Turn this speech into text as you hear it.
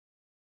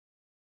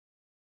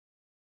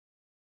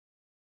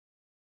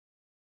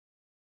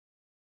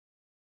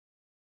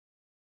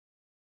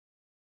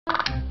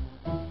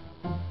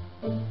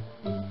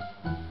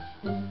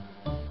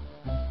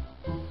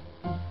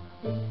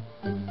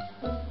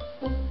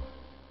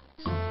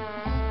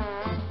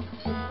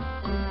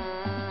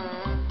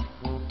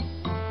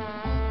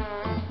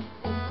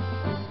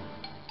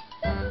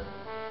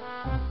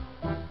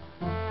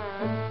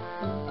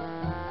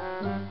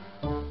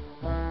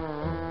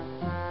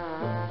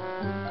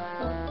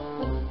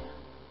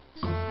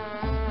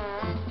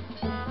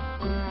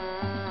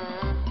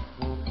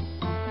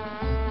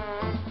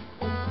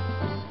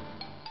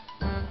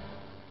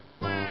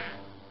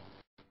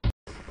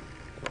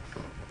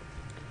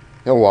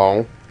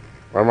Hello,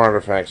 I'm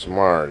Artifacts of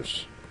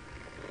Mars,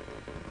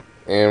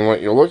 and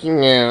what you're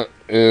looking at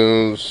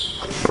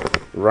is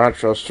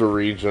Rochester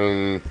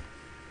region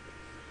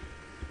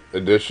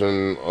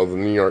edition of the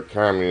New York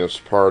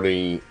Communist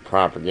Party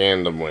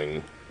propaganda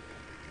wing,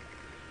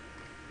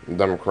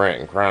 Democrat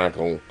and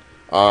Chronicle.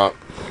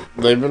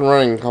 They've been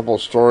running a couple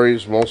of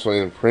stories, mostly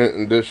in print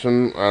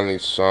edition, on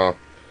these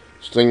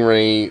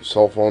Stingray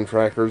cell phone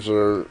trackers that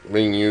are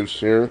being used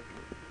here.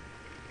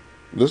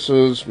 This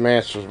is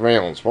mass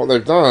surveillance. What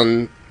they've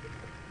done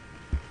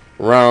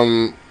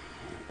around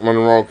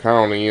Monroe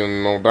County,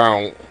 and no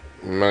doubt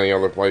many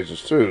other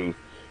places too,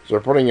 is they're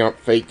putting up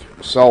fake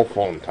cell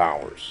phone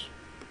towers.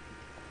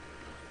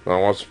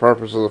 Now, what's the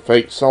purpose of the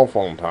fake cell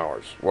phone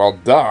towers? Well,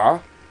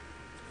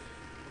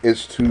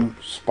 it's to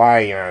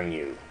spy on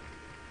you.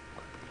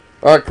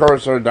 Of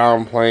course, they're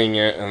downplaying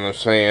it, and they're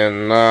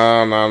saying,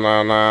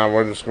 no,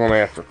 we're just going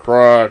after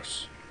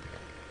crooks.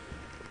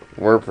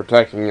 We're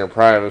protecting your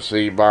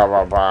privacy, blah,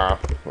 blah, blah.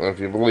 And if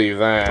you believe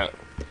that,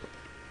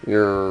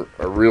 you're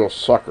a real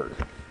sucker.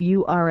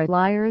 You are a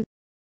liar.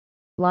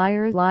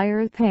 Liar,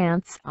 liar,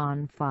 pants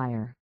on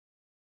fire.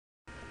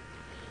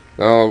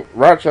 Now,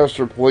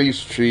 Rochester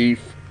Police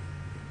Chief,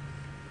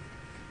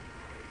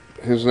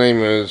 his name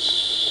is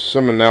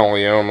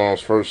Simonelli, I don't know his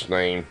first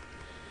name.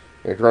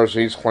 And of course,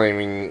 he's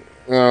claiming,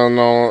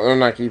 no, they're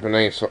not keeping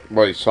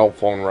anybody's cell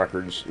phone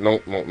records.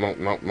 Nope.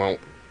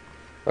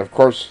 Of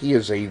course, he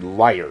is a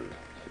liar.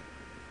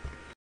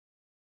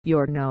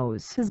 Your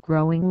nose is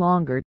growing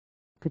longer,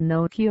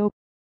 Pinocchio.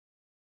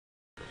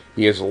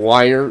 He is a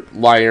liar,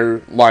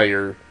 liar,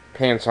 liar,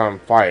 pants on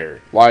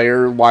fire.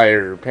 Liar,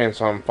 liar, pants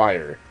on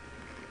fire.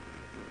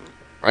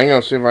 I'm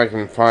gonna see if I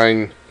can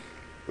find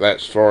that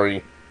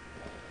story.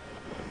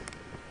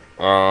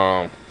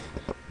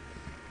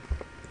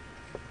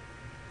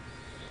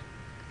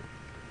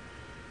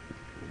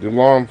 Do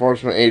law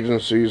enforcement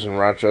agencies in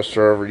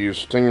Rochester ever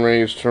use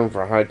Stingrays, term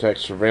for high-tech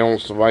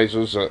surveillance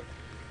devices that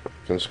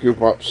can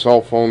scoop up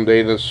cell phone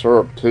data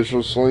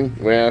surreptitiously?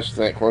 We asked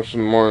that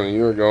question more than a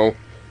year ago.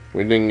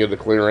 We didn't get a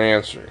clear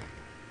answer.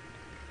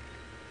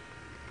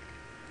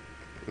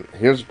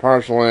 Here's a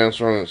partial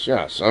answer, and it's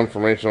yes.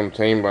 Information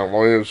obtained by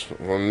lawyers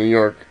from New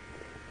York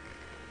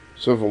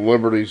Civil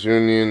Liberties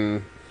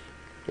Union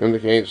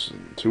indicates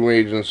 2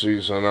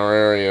 agencies in our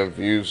area have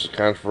used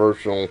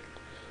controversial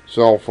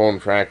cell phone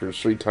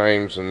trackers 3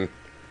 times in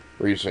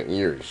recent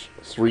years.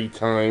 3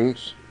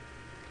 times?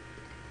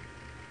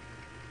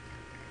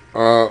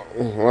 Let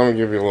me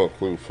give you a little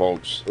clue,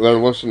 folks. They're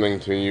listening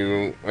to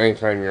you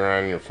anytime you're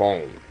on your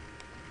phone.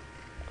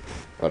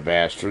 The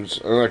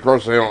bastards. And of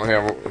course they don't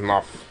have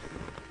enough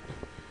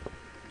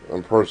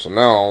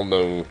personnel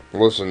to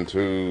listen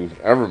to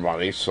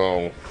everybody,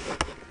 so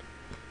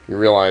you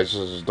realize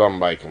this is done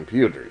by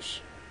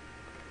computers.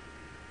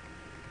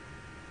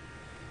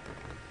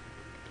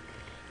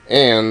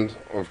 And,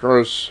 of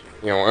course,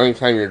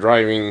 anytime you're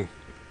driving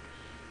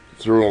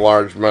through a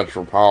large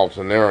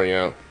metropolitan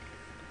area,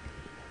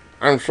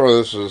 I'm sure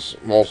this is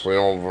mostly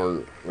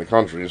over the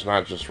country, it's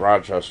not just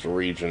Rochester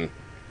region.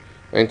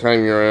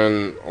 Anytime you're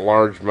in a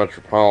large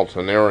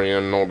metropolitan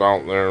area, no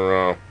doubt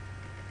they're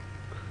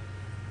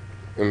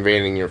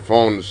invading your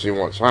phone to see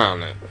what's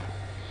on it.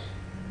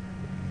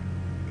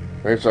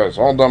 Like I said, it's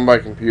all done by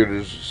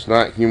computers, it's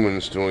not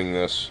humans doing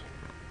this.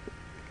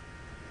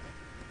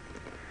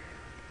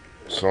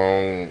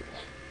 So,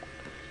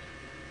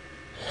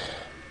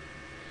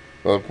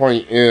 the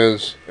point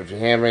is, if you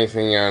have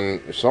anything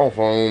on your cell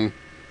phone,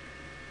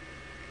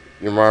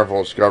 your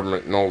marvelous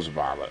government knows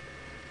about it.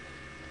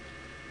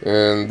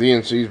 And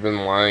DNC's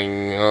been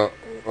lying,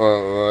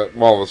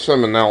 well, the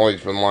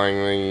Simonelli's been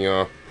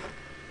lying.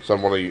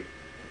 Somebody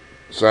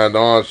said,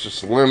 it's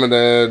just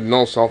limited,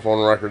 no cell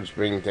phone records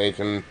being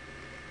taken.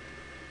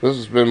 This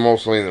has been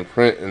mostly in the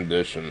print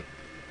edition.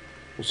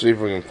 We'll see if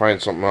we can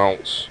find something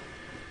else.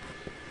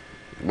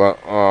 But,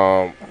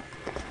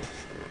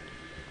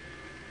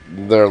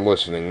 they're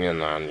listening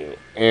in on you.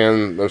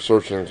 And they're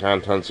searching the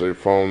contents of your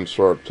phone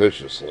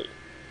surreptitiously.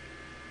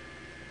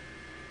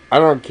 I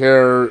don't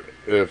care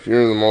if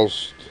you're the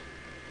most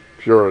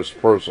purest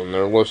person.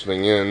 They're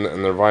listening in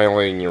and they're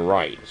violating your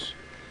rights.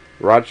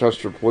 The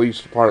Rochester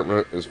Police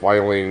Department is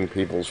violating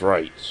people's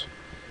rights.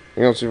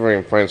 Let's see if I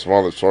can find some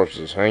other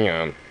sources. Hang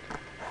on.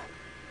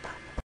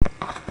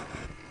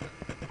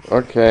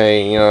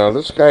 Okay,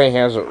 this guy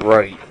has it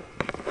right.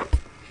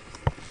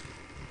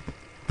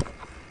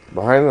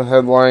 Behind the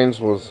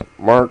headlines was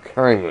Mark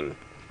Hyman.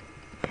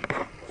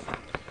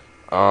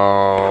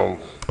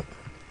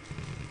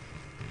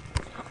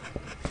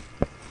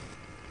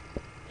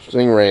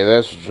 Stingray,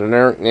 that's a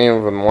generic name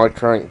of an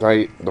electronic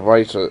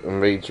device that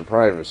invades your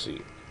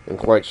privacy and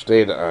collects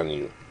data on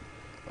you.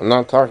 I'm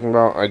not talking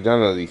about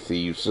identity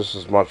thieves, this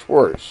is much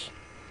worse.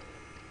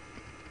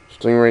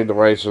 Stingray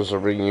devices are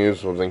being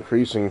used with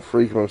increasing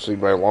frequency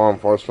by law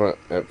enforcement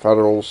at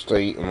federal,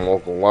 state, and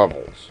local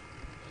levels.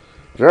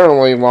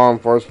 Generally, law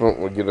enforcement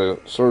would get a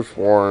search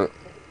warrant,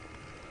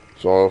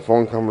 so a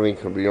phone company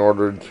could be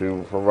ordered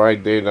to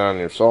provide data on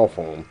your cell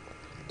phone,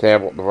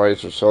 tablet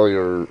device, or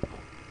cellular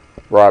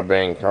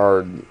broadband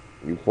card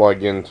you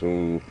plug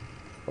into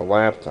a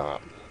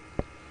laptop.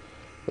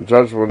 The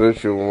judge would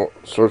issue a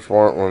search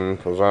warrant when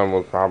presented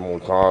with probable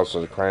cause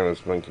that a crime has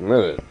been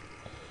committed.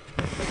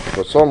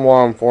 But some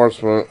law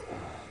enforcement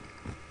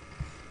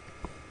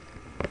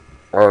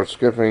are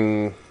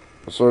skipping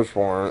a search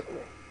warrant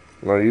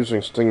and are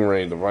using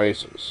stingray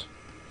devices.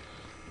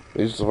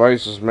 These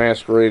devices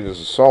masquerade as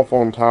a cell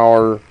phone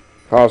tower,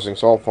 causing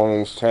cell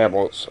phones,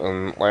 tablets,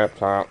 and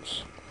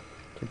laptops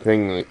to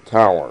ping the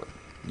tower,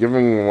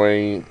 giving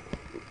away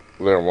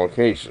their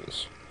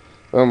locations.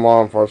 Then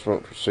law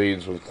enforcement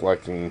proceeds with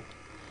collecting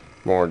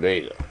more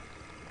data.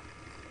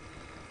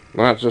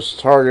 Not just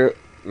target,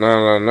 not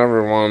on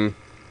everyone,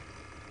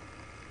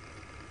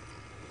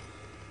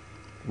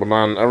 but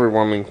on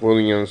everyone,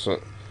 including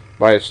innocent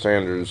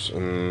bystanders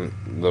in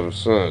the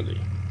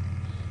vicinity,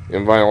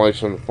 in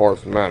violation of the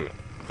Fourth Amendment.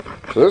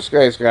 So this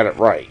guy's got it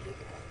right.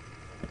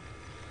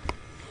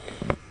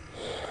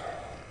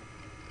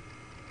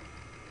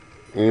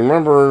 You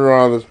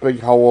remember this big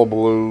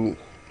hullabaloo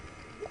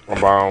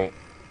about,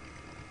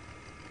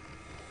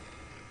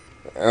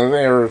 and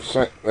they're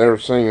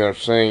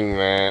saying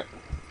that,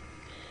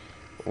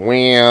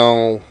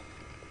 well,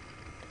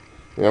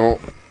 you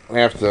don't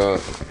have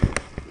to,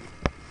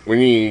 we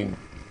need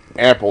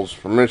Apple's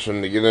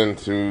permission to get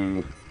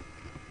into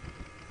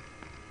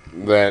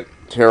that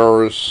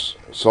terrorist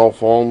cell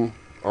phone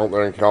out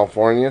there in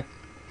California.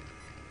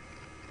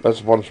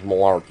 That's a bunch of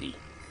malarkey.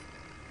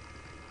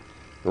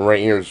 And right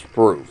here's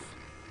proof.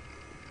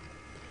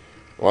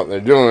 What they're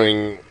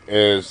doing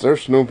is they're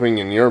snooping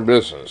in your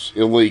business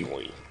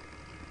illegally.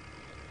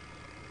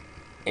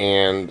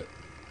 And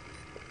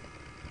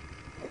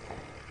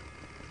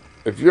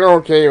if you're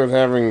okay with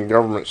having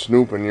government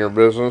snoop in your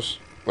business,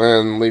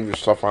 then leave your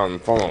stuff on the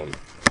phone.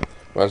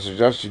 But I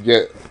suggest you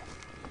get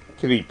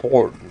kitty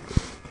porn.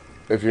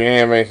 If you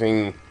have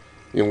anything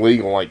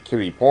illegal like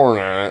kitty porn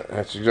on it,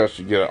 I suggest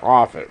you get it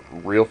off it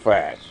real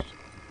fast.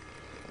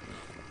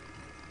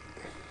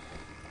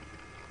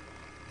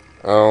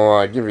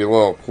 I'll give you a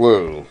little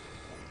clue.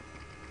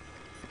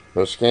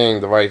 The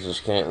scanning devices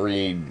can't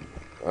read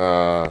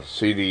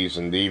CDs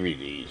and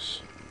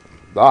DVDs.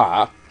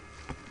 Duh.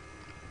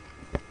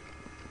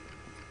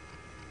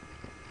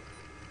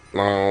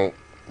 Now,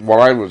 what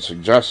I would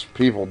suggest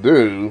people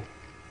do,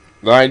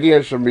 the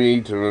idea should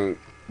be to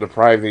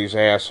deprive these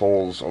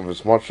assholes of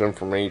as much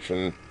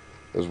information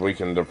as we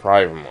can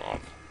deprive them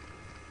of.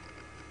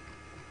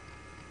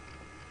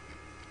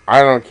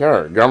 I don't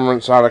care.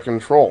 Government's out of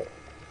control.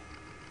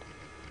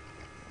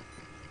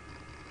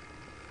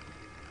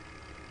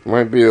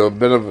 Might be a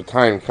bit of a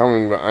time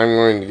coming, but I'm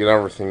going to get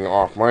everything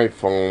off my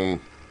phone,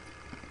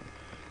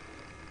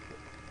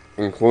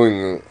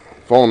 including the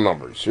phone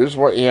numbers. Here's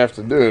what you have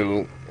to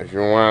do if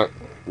you want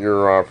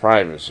your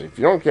privacy. If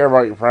you don't care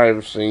about your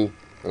privacy,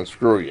 then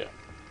screw you.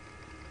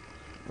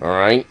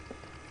 Alright?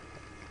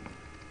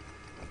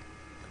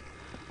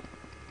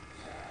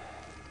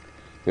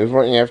 Here's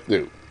what you have to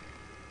do.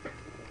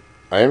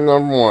 Item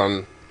number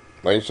 1,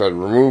 like I said,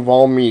 remove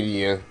all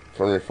media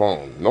from your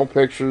phone. No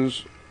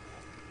pictures,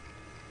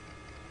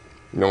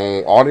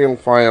 no audio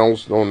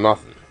files, no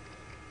nothing.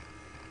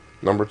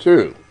 Number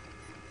 2,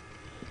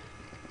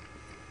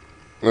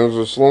 there's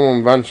this little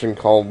invention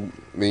called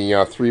the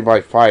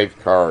 3x5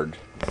 card.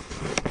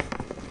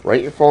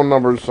 Write your phone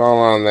numbers down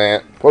on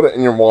that, put it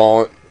in your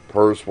wallet,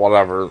 purse,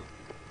 whatever.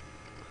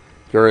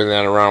 Carry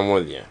that around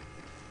with you.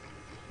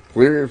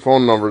 Clear your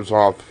phone numbers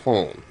off the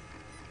phone.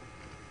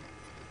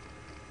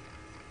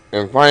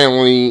 And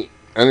finally,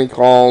 any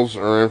calls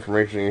or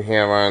information you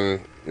have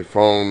on your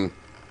phone,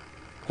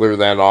 clear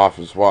that off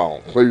as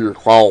well. Clear your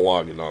call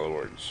log, in other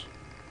words.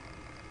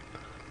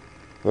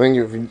 I think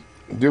if you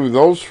do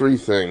those 3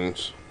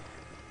 things,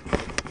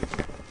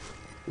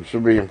 you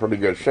should be in pretty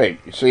good shape.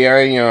 You see,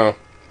 I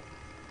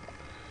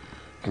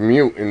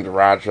commute into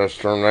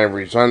Rochester, and I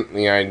resent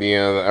the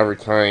idea that every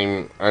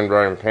time I'm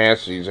driving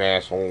past these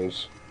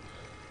assholes,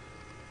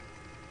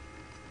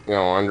 you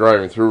know, I'm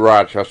driving through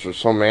Rochester,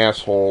 some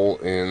asshole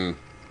in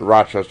the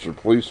Rochester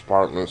Police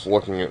Department is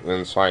looking at the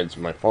insides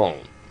of my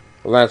phone.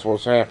 Well, that's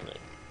what's happening.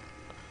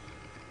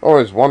 I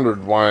always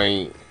wondered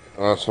why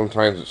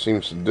sometimes it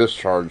seems to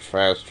discharge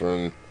faster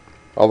than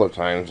other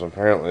times.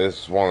 Apparently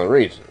this is one of the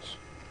reasons.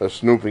 They're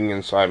snooping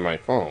inside my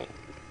phone.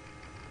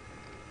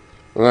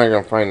 They're not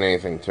going to find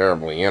anything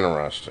terribly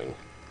interesting.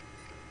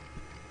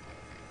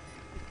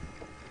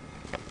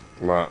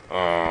 But,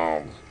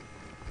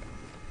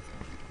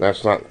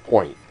 that's not the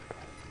point.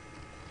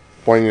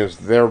 The point is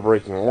they're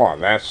breaking the law.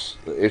 That's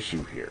the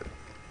issue here.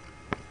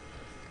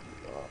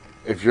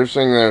 If you're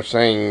sitting there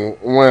saying,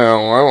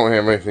 well, I don't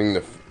have anything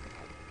to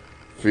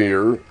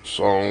fear,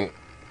 so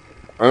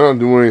I don't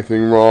do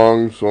anything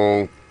wrong,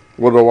 so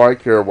what do I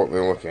care what they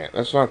look at?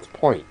 That's not the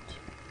point.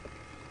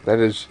 That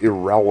is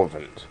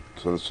irrelevant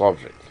to the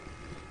subject.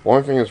 The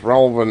only thing that's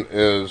relevant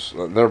is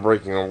that they're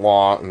breaking the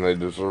law and they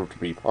deserve to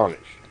be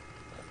punished.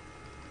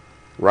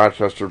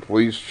 Rochester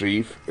Police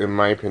Chief, in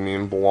my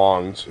opinion,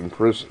 belongs in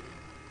prison.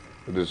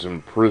 It is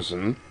in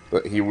prison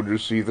that he would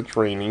receive the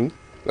training,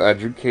 the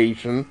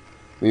education,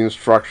 the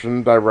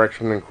instruction,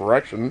 direction, and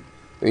correction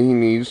that he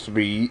needs to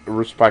be a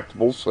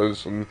respectable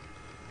citizen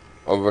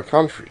of the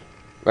country.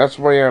 That's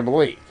the way I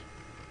believe.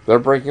 They're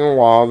breaking the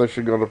law, they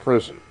should go to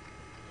prison.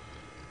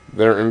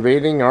 They're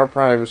invading our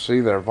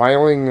privacy, they're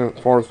violating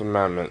the Fourth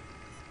Amendment.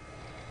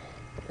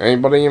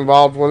 Anybody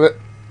involved with it,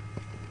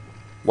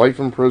 life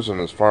in prison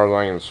as far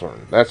as I'm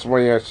concerned. That's the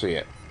way I see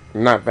it.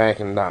 I'm not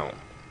backing down.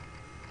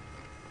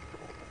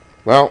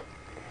 Well,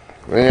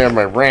 there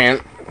my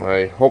rant.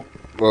 I hope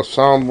the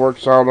sound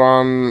works out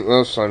on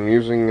this. I'm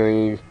using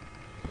a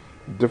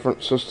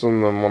different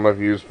system than what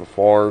I've used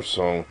before,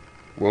 so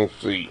we'll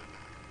see.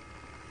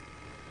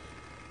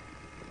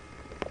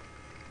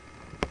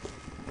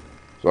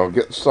 So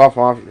get stuff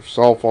off your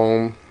cell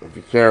phone if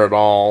you care at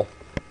all.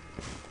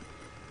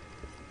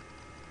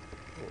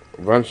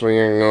 Eventually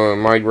I'm going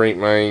to migrate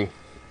my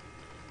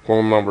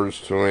phone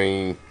numbers to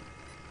a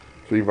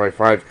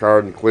 3x5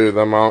 card and clear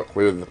them out,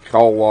 clear the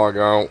call log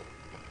out,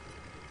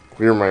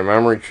 clear my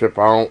memory chip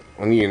out.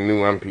 I need a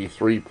new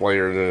MP3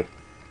 player.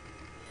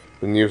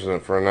 Been using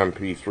it for an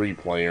MP3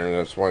 player, and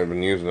that's what I've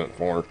been using it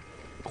for.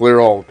 Clear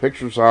all the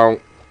pictures out,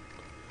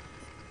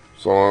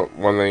 so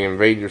when they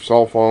invade your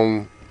cell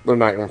phone, they're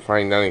not going to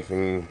find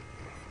anything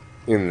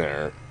in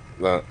there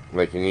that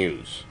they can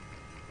use.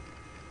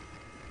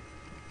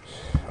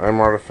 I'm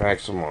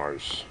Artifacts of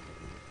Mars.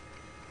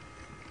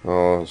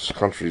 Oh, this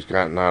country's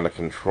gotten out of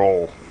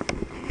control.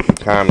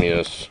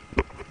 Communists.